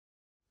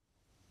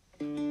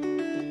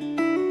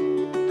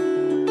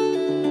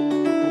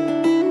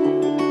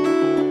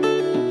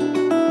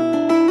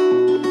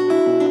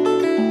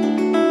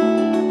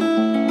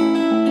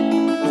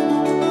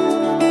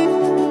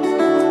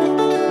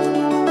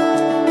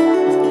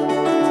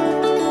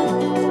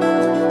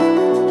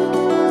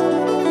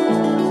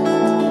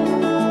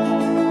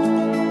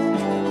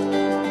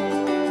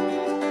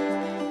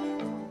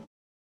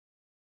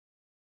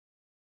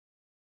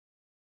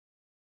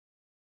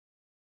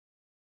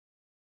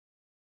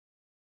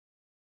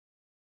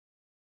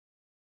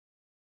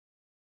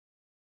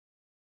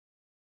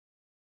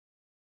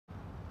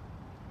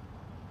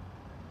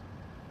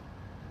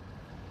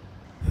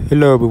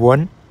Hello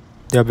everyone,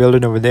 the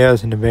building over there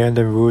is an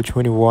abandoned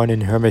rue21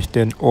 in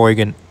Hermiston,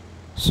 Oregon.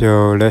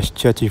 So let's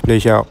check this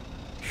place out.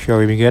 Shall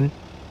we begin?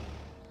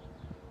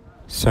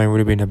 Sign would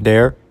have been up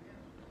there.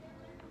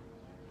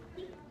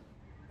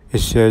 It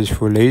says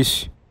for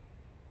lease.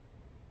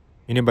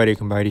 Anybody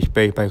can buy this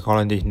space by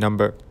calling this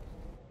number.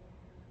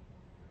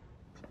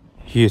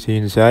 Here's the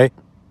inside.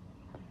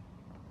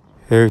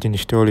 Everything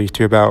is totally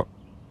stripped out.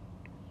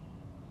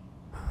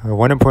 I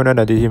want to point out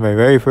that this is my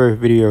very first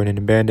video in an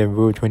abandoned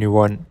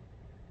rue21.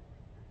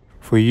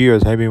 For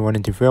years I've been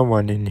wanting to film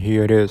one, and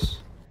here it is.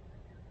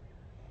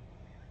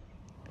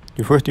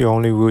 The first and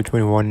only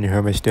rue21 in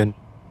Hermiston.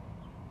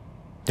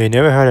 They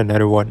never had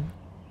another one.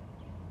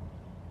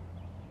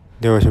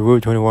 There was a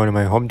rue21 in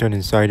my hometown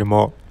inside the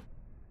mall.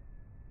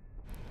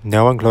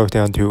 That one closed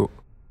down too.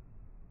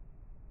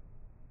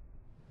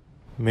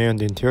 Man,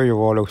 the interior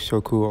wall looks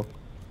so cool.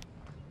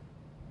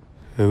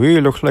 It really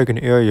looks like an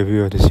area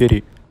view of the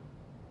city.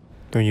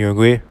 Don't you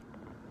agree?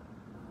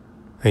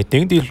 I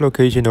think this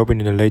location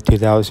opened in the late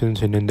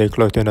 2000s and then they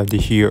closed down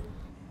this year.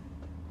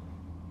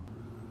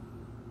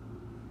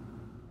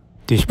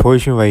 This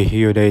portion right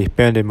here, they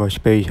expanded more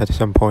space at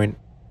some point.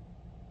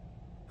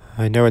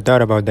 I never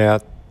thought about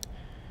that.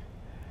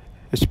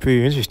 It's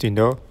pretty interesting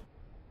though.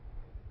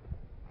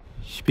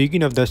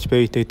 Speaking of that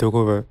space they took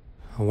over,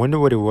 I wonder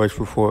what it was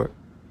before.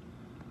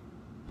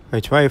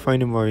 I tried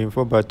finding more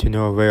info but to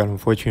no avail,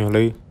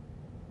 unfortunately.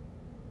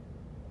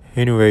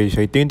 Anyways,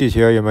 I think this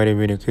area might have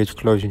been a case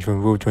closing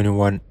from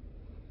rue21.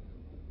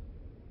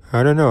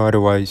 I don't know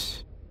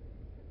otherwise.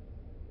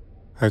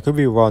 I could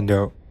be wrong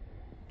though.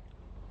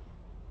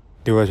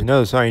 There was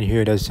another sign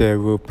here that said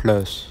Rue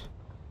Plus.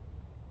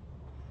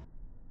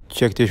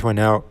 Check this one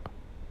out.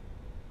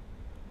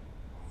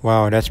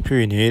 Wow, that's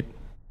pretty neat.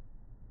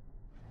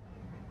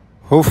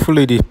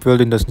 Hopefully this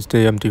building doesn't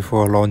stay empty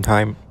for a long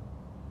time.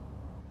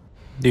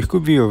 This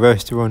could be a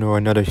restaurant or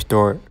another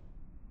store.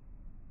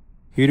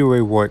 Either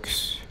way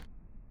works.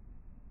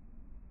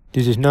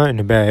 This is not in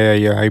a bad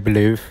area, I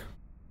believe.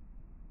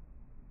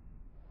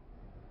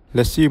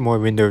 Let's see more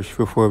windows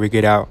before we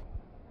get out.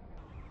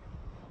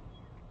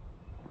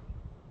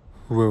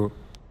 Whoa.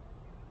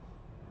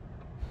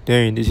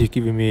 Dang, this is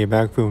giving me a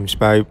backroom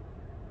vibe.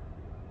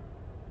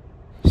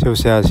 So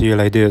sad to see it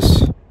like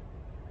this.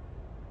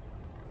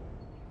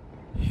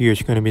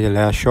 Here's gonna be the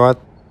last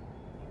shot.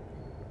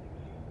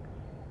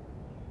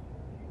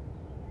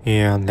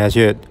 And that's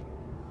it.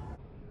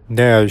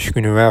 That's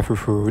gonna wrap up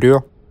for the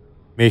video.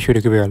 Make sure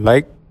to give it a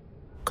like,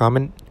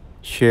 comment,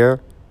 share,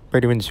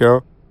 rate the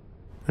show.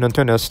 And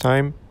until next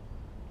time,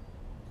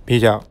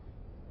 peace out.